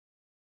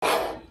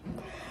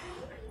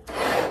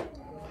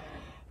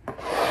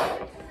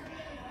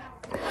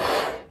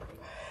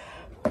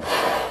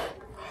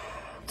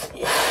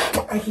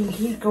can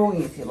keep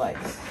going if you like.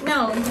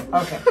 No.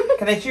 Okay.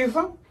 Can I see your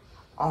phone?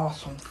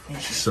 Awesome. Thank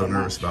you. She's so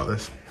nervous about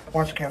this.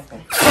 Watch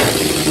carefully.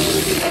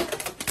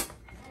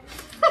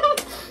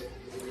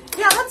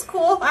 Yeah, that's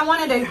cool. I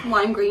wanted a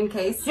lime green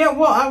case. Yeah,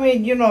 well, I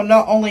mean, you know,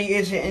 not only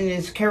is it in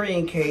its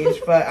carrying case,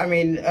 but I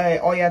mean,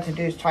 all you have to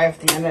do is tie off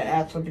the end and it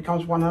actually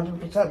becomes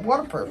 100%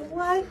 waterproof.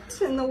 What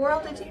in the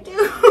world did you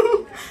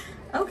do?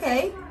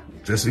 Okay.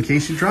 Just in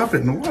case you drop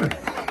it in the water.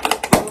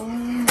 Oh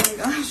my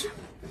gosh.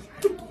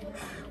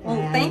 Well,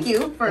 And thank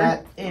you for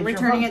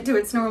returning it to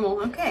its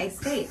normal. Okay,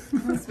 state.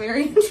 That's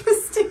very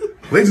interesting.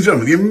 Ladies and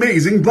gentlemen, the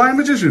amazing blind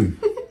magician.